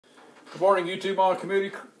Good morning, YouTube on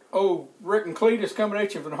community. Oh, Rick and Cletus coming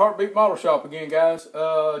at you from the Heartbeat Model Shop again, guys.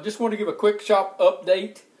 Just want to give a quick shop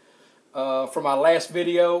update from my last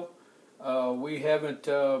video. We haven't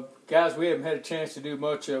had a chance to do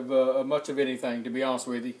much of anything, to be honest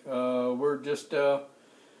with you.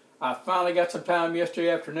 I finally got some time yesterday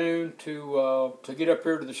afternoon to get up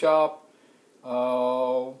here to the shop. Mama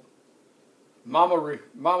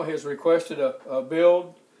has requested a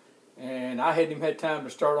build, and I hadn't even had time to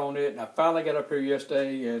start on it. And I finally got up here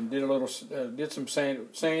yesterday and did some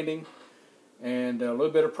sanding and a little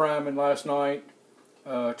bit of priming last night,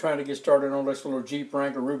 trying to get started on this little Jeep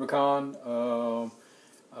Wrangler Rubicon.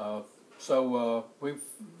 So we've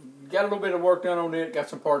got a little bit of work done on it. Got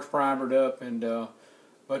some parts primered up, and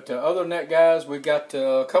but other than that, guys, we got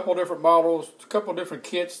a couple different models, a couple different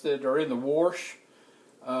kits that are in the wash.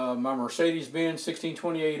 My Mercedes-Benz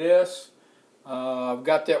 1628S. I've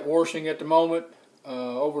got that washing at the moment,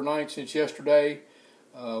 overnight since yesterday.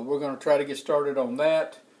 We're going to try to get started on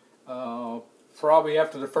that probably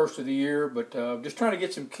after the first of the year, but just trying to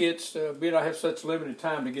get some kits. Being I have such limited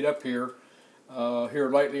time to get up here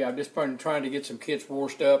lately, I've just been trying to get some kits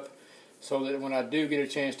washed up so that when I do get a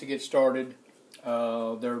chance to get started,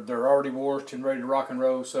 they're already washed and ready to rock and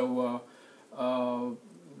roll. So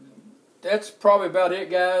that's probably about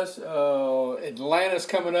it, guys. Atlanta's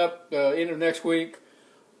coming up end of next week.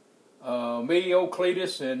 Me, old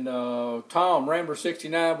Cletus, and Tom, Rambler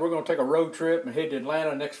 69, we're going to take a road trip and head to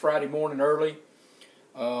Atlanta next Friday morning early.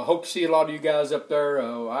 Hope to see a lot of you guys up there.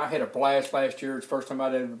 I had a blast last year. It's the first time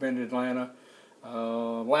I'd ever been to Atlanta.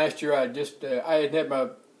 Last year I had my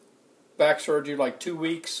back surgery like 3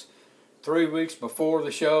 weeks before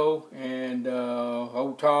the show, and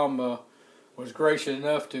old Tom was gracious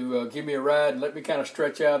enough to give me a ride and let me kind of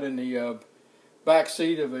stretch out in the back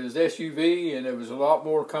seat of his SUV, and it was a lot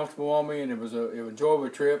more comfortable on me, and it was an enjoyable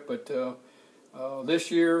trip. But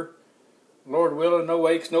this year, Lord willing, no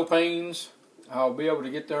aches, no pains, I'll be able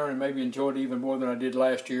to get there and maybe enjoy it even more than I did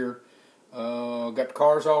last year. Got the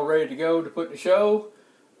cars all ready to go to put in the show.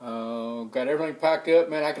 Got everything packed up.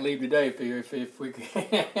 Man, I could leave today if we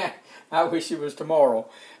could. I wish it was tomorrow.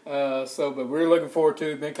 But we're looking forward to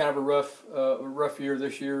it. It's been kind of a rough year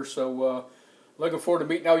this year. So looking forward to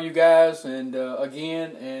meeting all you guys and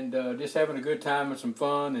just having a good time and some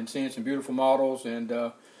fun and seeing some beautiful models. And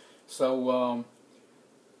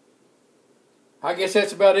I guess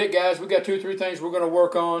that's about it, guys. We got 2 or 3 things we're going to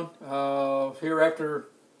work on here after.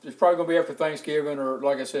 It's probably going to be after Thanksgiving or,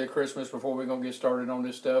 like I said, Christmas before we're going to get started on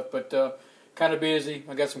this stuff. But kind of busy.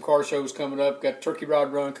 I got some car shows coming up. Got Turkey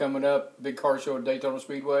Rod Run coming up. Big car show at Daytona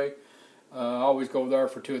Speedway. I always go there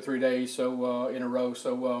for 2 or 3 days in a row.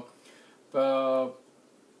 So, like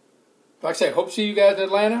I say, hope to see you guys in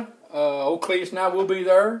Atlanta. Old Cletus and I will be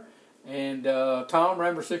there. And Tom,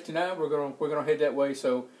 Rambler 69, we're gonna head that way.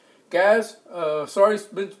 So, guys, sorry it's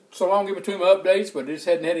been so long in between my updates, but I just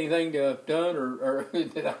hadn't had anything done or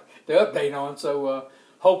to update on. So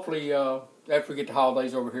hopefully after we get the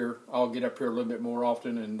holidays over here, I'll get up here a little bit more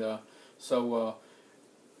often. And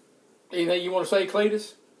anything you want to say,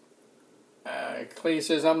 Cletus? Cletus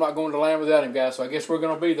says I'm not going to land without him, guys. So I guess we're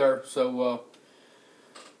going to be there. So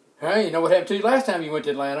hey, you know what happened to you last time you went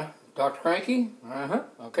to Atlanta? Dr. Cranky?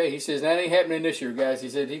 Okay, he says that ain't happening this year, guys. He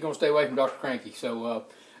said he's going to stay away from Dr. Cranky. So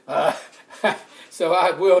so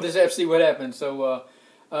I will just have to see what happens. So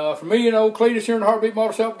for me and old Cletus here in the Heartbeat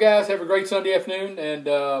Model Shop, guys, have a great Sunday afternoon,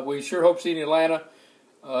 and we sure hope to see you in Atlanta.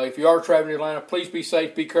 If you are traveling to Atlanta, please be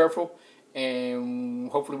safe, be careful, and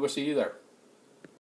hopefully we'll see you there.